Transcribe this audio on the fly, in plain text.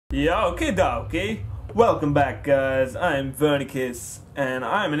Yeah, okie dokie. Welcome back, guys. I'm Vernicus, and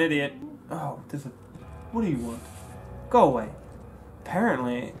I'm an idiot. Oh, there's a... What do you want? Go away.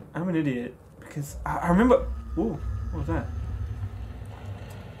 Apparently, I'm an idiot, because I remember... Ooh, what was that?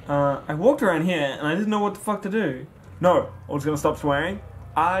 I walked around here, and I didn't know what the fuck to do. No, I was gonna stop swearing.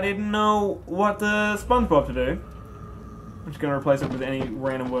 I didn't know what the SpongeBob to do. I'm just gonna replace it with any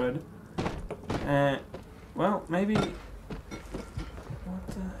random word. Well, maybe... What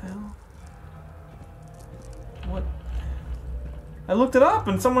the hell? What? I looked it up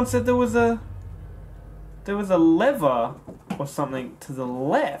and someone said there was a lever or something to the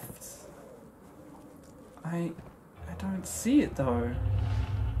left. I don't see it though.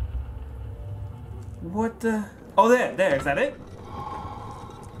 What the? Oh, there, is that it?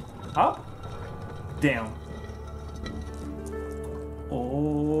 Up? Down.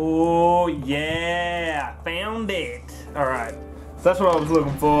 Oh, yeah, found it. Alright, so that's what I was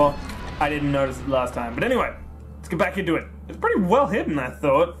looking for. I didn't notice it last time. But anyway, let's get back into it. It's pretty well hidden, I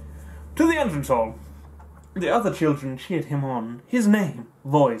thought. To the entrance hall. The other children cheered him on, his name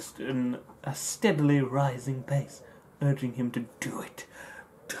voiced in a steadily rising pace, urging him to do it.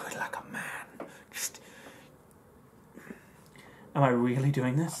 Do it like a man. Just... Am I really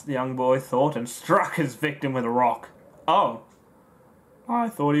doing this? The young boy thought and struck his victim with a rock. Oh. I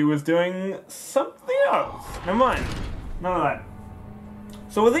thought he was doing something else. Never mind. None of that.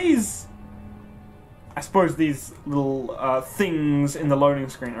 So are these... I suppose these little things in the loading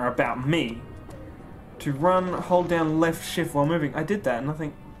screen are about me. To run, hold down left shift while moving. I did that,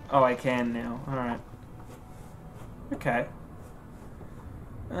 nothing... Oh, I can now. Alright. Okay.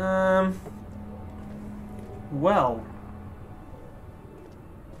 Well.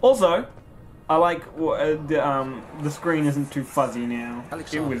 Also, I like the screen isn't too fuzzy now.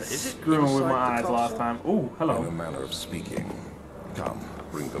 Alexander, it was screwing with my eyes last time. Ooh, hello. In a manner of speaking. Come,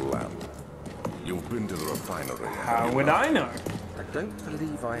 bring the lamp. You've been to the refinery. How would I know? I don't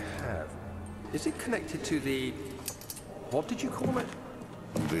believe I have. Is it connected to the... What did you call it?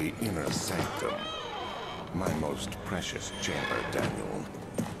 The inner sanctum. My most precious chamber, Daniel.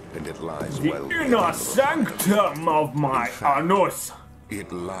 And it lies well... The inner sanctum of my anus.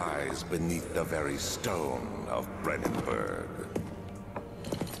 It lies beneath the very stone of Brennenburg.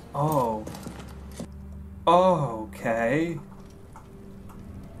 Oh. Okay.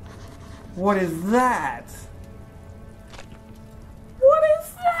 What is that? What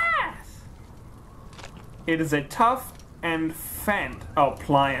is that? It is a tough and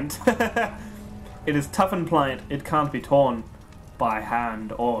pliant. It is tough and pliant. It can't be torn by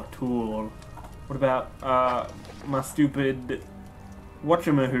hand or tool. What about my stupid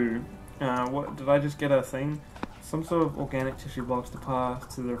whatchamahoo? What did I just get a thing? Some sort of organic tissue blocks to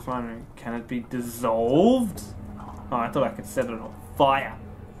pass to the refinery. Can it be dissolved? Oh, I thought I could set it on fire.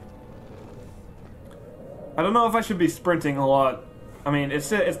 I don't know if I should be sprinting a lot. I mean, it's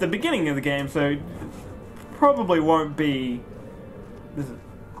the beginning of the game, so probably won't be... There's a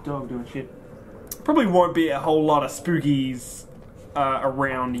dog doing shit. Probably won't be a whole lot of spookies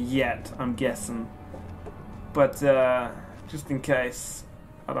around yet, I'm guessing. But just in case,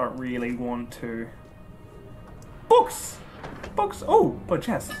 I don't really want to. Books! Books! Oh, a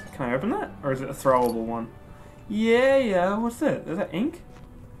chest. Can I open that? Or is it a throwable one? Yeah, what's that? Is that ink?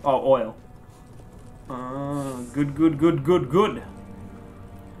 Oh, oil. Good.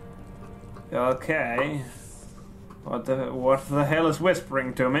 Okay. What the hell is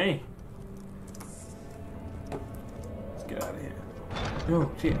whispering to me? Let's get out of here. Oh,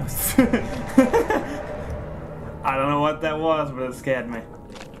 jeez. I don't know what that was, but it scared me.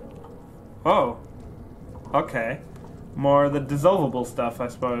 Oh. Okay. More of the dissolvable stuff, I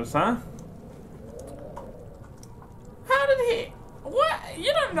suppose, huh? How did he... What?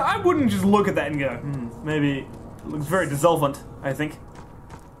 You don't know. I wouldn't just look at that and go, maybe it looks very dissolvent, I think.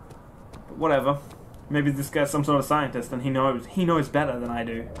 But whatever. Maybe this guy's some sort of scientist and he knows better than I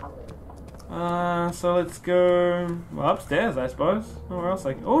do. So let's go upstairs, I suppose. Or else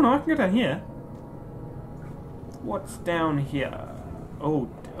I can... Oh no, I can go down here. What's down here? Oh,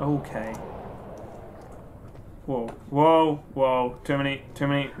 okay. Whoa. Too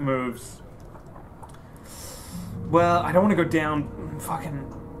many moves. Well, I don't want to go down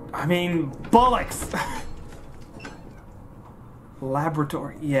I mean, bollocks!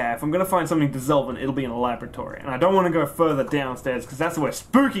 Laboratory. Yeah, if I'm gonna find something dissolvent, it'll be in a laboratory. And I don't want to go further downstairs, because that's where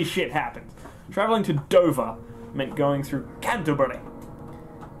spooky shit happens. Traveling to Dover meant going through Canterbury.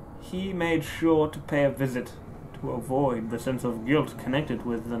 He made sure to pay a visit to avoid the sense of guilt connected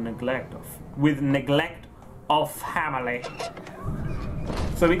with the neglect of family.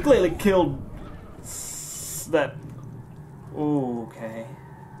 So he clearly killed that... Okay.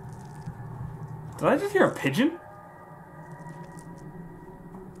 Did I just hear a pigeon?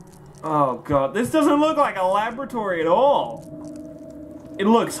 Oh god, this doesn't look like a laboratory at all. It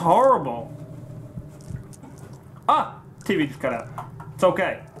looks horrible. Ah! TV just cut out. It's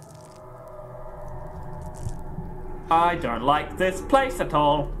okay. I don't like this place at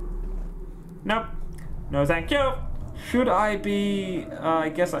all. Nope. No thank you. Should I be... I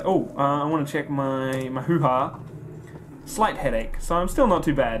guess I... Oh, I want to check my hoo-ha. Slight headache, so I'm still not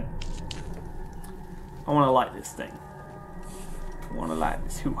too bad. I want to light this thing. I want to light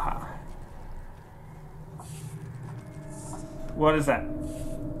this hoo-ha. What is that?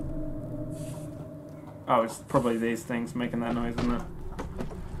 Oh, it's probably these things making that noise, isn't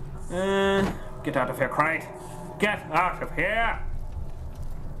it? Get out of here, Crate! Get out of here!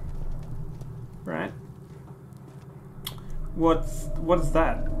 Right. What is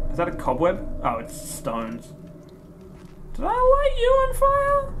that? Is that a cobweb? Oh, it's stones. Did I light you on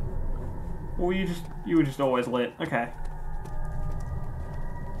fire? Or were you were just always lit? Okay.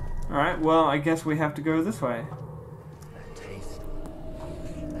 Alright, well, I guess we have to go this way. That taste,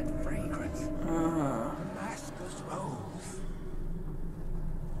 that fragrance, Damascus rose.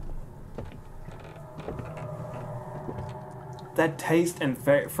 That taste and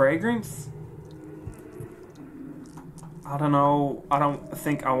fragrance? I don't know. I don't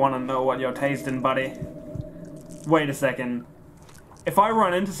think I want to know what you're tasting, buddy. Wait a second. If I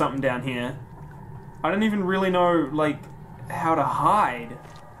run into something down here, I don't even really know, like, how to hide.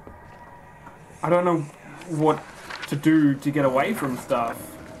 I don't know what to do to get away from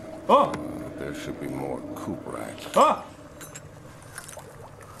stuff. Oh! There should be more coop racks. Oh!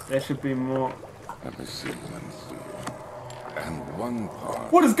 There should be more... Let me see. And one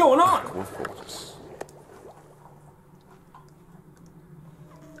part... What is going on? Aquafortis.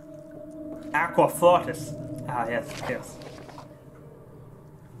 Aquafortis. Ah, yes, yes.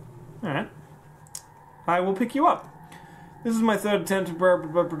 Alright. I will pick you up. This is my third attempt to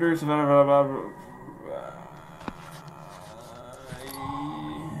produce...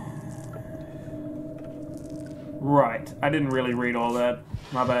 Right. I didn't really read all that.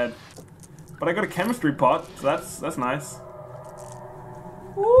 My bad. But I got a chemistry pot, so that's nice.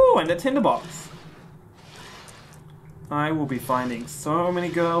 Ooh, and a tinderbox. I will be finding so many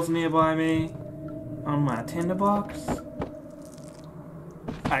girls nearby me on my tinderbox.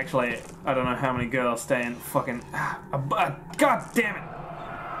 Actually, I don't know how many girls stay in fucking... God damn it!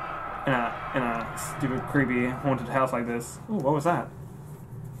 In a stupid, creepy, haunted house like this. Ooh, what was that?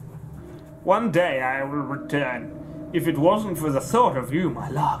 One day I will return. If it wasn't for the thought of you, my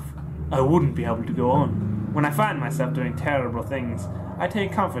love, I wouldn't be able to go on. When I find myself doing terrible things, I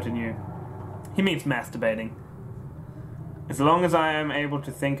take comfort in you. He means masturbating. As long as I am able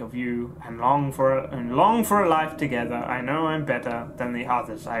to think of you and long for a life together, I know I'm better than the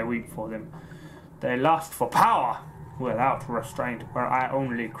others. I weep for them. They lust for power without restraint, where I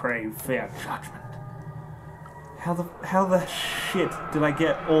only crave fair judgment. How the shit did I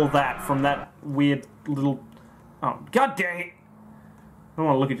get all that from that weird little... Oh, god dang it! I don't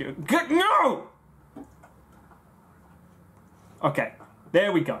want to look at you. No! Okay,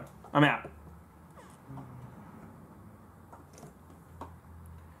 there we go. I'm out.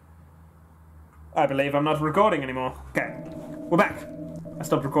 I believe I'm not recording anymore. Okay, we're back. I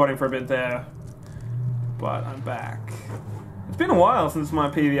stopped recording for a bit there, but I'm back. It's been a while since my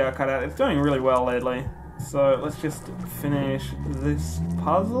PVR cut out. It's doing really well lately. So let's just finish this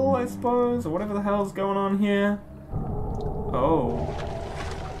puzzle, I suppose, or whatever the hell's going on here. Oh.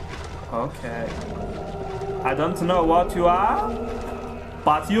 Okay. I don't know what you are,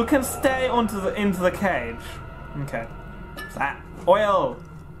 but you can stay into the cage. Okay. What's that? Oil.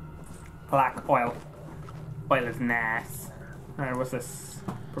 Black oil. Oil is nice. Alright, what's this?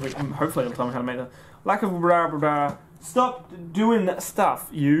 Probably, hopefully it'll tell me how to make that. Lack of blah blah blah. Stop doing that stuff,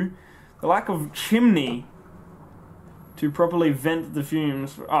 you. The lack of chimney to properly vent the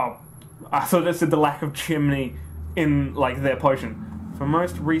fumes. Oh, I thought it said the lack of chimney in, like, their potion. For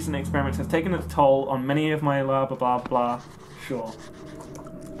most recent experiments has taken its toll on many of my blah blah blah blah. Sure.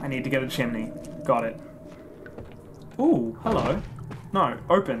 I need to get a chimney. Got it. Ooh, hello. No,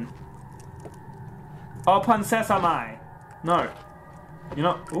 open. Open sesame. No. You're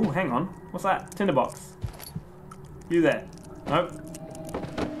not... Ooh, hang on. What's that? Tinderbox. You there. Nope.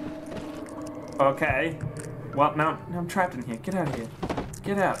 Okay. Well, now I'm trapped in here. Get out of here.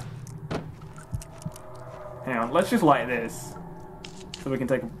 Get out. Hang on. Let's just light this, so we can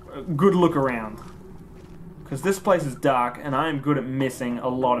take a good look around. Because this place is dark, and I am good at missing a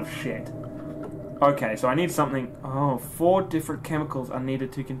lot of shit. Okay, so I need something... Oh, 4 different chemicals are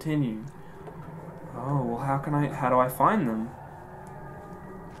needed to continue. Oh, well, how do I find them?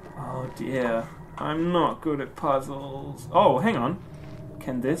 Oh, dear. I'm not good at puzzles. Oh, hang on.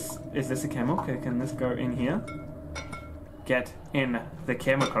 Is this a camel? Okay, can this go in here? Get in the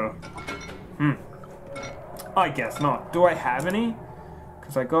chemical. I guess not. Do I have any?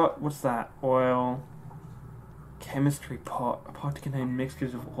 Because I got, what's that? Oil. Chemistry pot. A pot to contain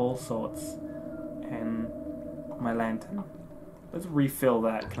mixtures of all sorts. And my lantern. Let's refill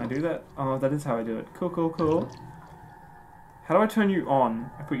that. Can I do that? Oh, that is how I do it. Cool, cool, cool. How do I turn you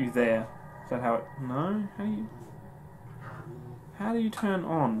on? I put you there. Is that how it... No? How do you turn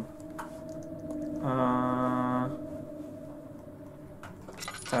on?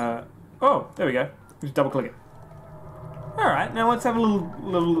 Oh, there we go. Just double click it. Alright, now let's have a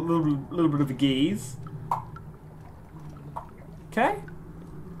little bit of a geeze. Okay?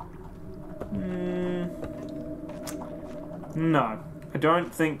 No. I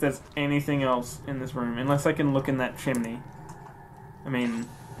don't think there's anything else in this room, unless I can look in that chimney. I mean,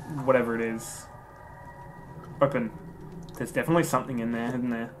 whatever it is. Open. There's definitely something in there, isn't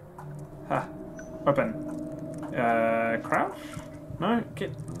there? Ha. Open. Crouch? No?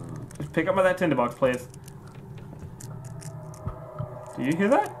 Just pick up that tinderbox, please. Do you hear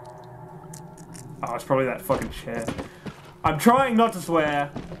that? Oh, it's probably that fucking chair. I'm trying not to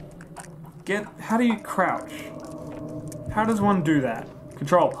swear. How do you crouch? How does one do that?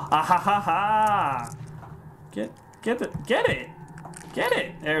 Control. Ah ha ha ha! Get it!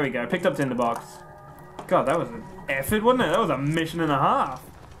 There we go. Picked up tinderbox. God, that was an effort, wasn't it? That was a mission and a half.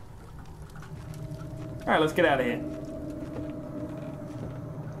 Alright, let's get out of here.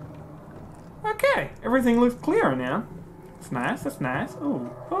 Okay, everything looks clearer now. That's nice, that's nice.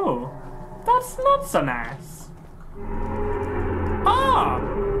 Oh, that's not so nice.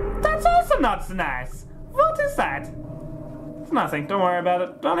 Oh, that's also not so nice. What is that? It's nothing, don't worry about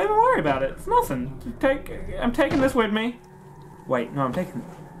it. Don't even worry about it. It's nothing. I'm taking this with me. Wait, no, I'm taking...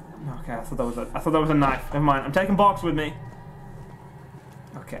 Okay, I thought that was a knife. Never mind, I'm taking box with me.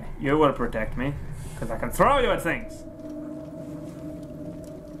 Okay, you want to protect me, because I can throw you at things.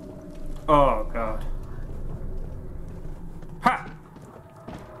 Oh, God. Ha!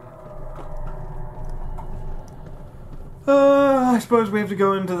 I suppose we have to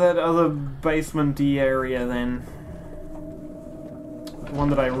go into that other basement-y area then. The one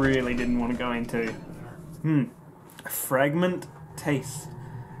that I really didn't want to go into. A fragrant taste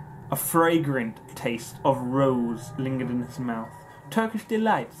of rose lingered in his mouth. Turkish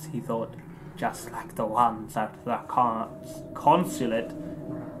delights, he thought, just like the ones at the consulate.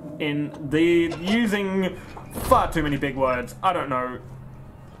 Using far too many big words. I don't know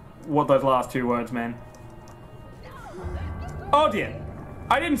what those last two words meant. Oh dear.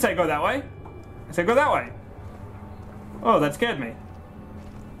 I didn't say go that way. I said go that way. Oh, that scared me.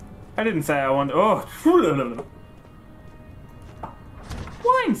 I didn't say I wanted... Oh.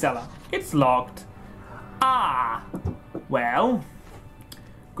 Wine cellar. It's locked. Ah. Well.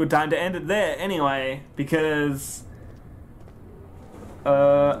 Good time to end it there anyway, because...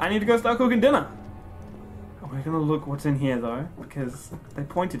 I need to go start cooking dinner. We're gonna look what's in here though, because they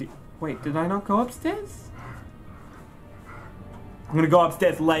pointed it. Wait, did I not go upstairs? I'm gonna go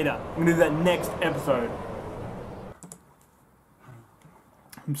upstairs later. I'm gonna do that next episode.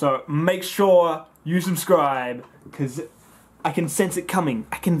 So make sure you subscribe, because I can sense it coming.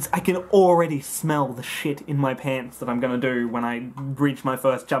 I can already smell the shit in my pants that I'm gonna do when I reach my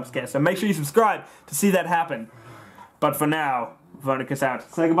first jump scare. So make sure you subscribe to see that happen. But for now, Veronica's out.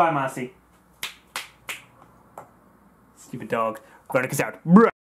 Say goodbye, Marcy. Stupid dog. Veronica's out.